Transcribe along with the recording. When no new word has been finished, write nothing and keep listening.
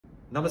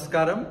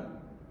Namaskaram.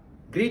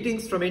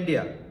 Greetings from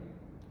India.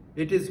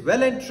 It is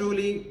well and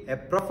truly a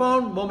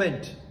profound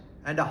moment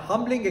and a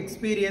humbling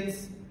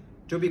experience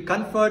to be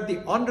conferred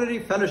the honorary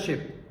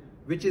fellowship,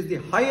 which is the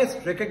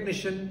highest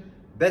recognition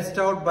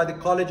bestowed by the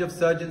College of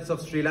Surgeons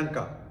of Sri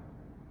Lanka.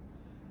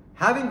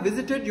 Having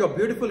visited your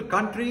beautiful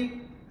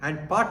country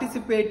and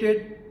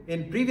participated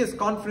in previous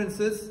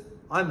conferences,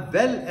 I am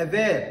well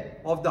aware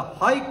of the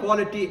high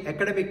quality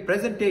academic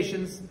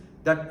presentations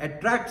that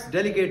attracts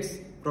delegates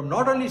from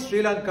not only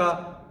Sri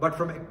Lanka but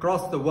from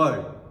across the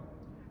world.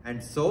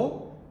 And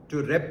so,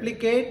 to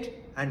replicate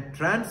and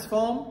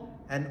transform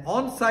an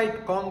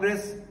on-site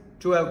congress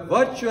to a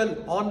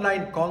virtual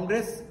online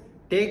congress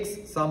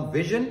takes some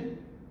vision,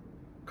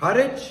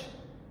 courage,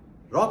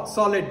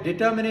 rock-solid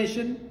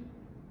determination,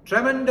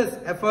 tremendous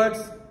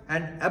efforts,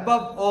 and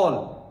above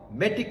all,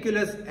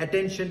 meticulous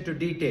attention to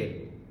detail.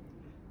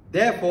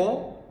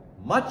 Therefore,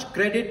 much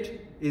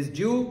credit is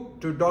due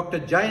to Dr.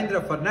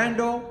 Jayendra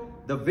Fernando,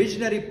 the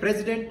visionary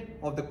president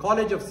of the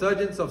College of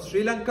Surgeons of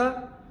Sri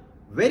Lanka,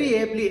 very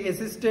ably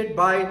assisted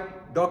by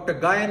Dr.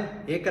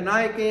 Gayan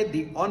Ekanayake,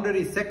 the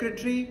honorary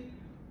secretary,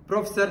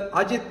 Professor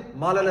Ajit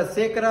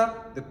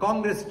Malalasekara, the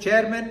Congress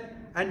chairman,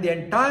 and the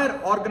entire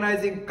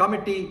organizing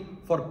committee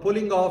for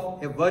pulling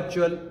off a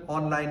virtual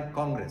online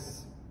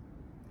Congress.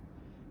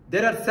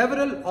 There are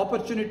several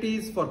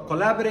opportunities for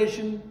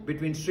collaboration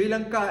between Sri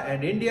Lanka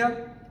and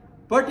India,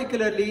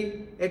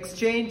 particularly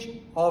exchange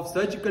of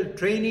surgical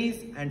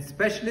trainees and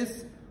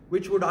specialists,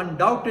 which would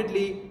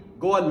undoubtedly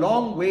go a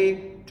long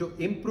way to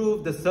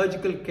improve the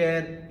surgical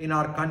care in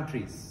our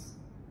countries.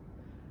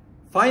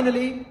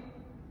 Finally,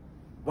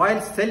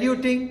 while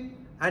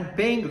saluting and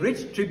paying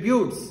rich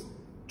tributes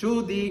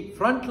to the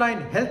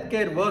frontline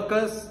healthcare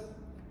workers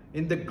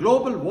in the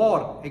global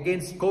war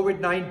against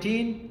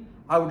COVID-19,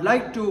 I would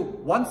like to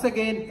once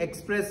again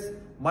express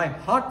my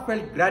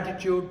heartfelt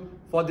gratitude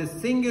for this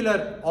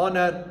singular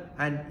honor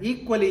and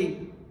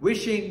equally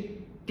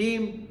wishing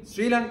Team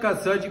Sri Lanka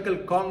Surgical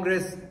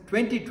Congress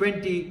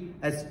 2020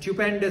 a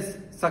stupendous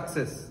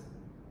success.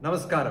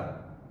 Namaskaram.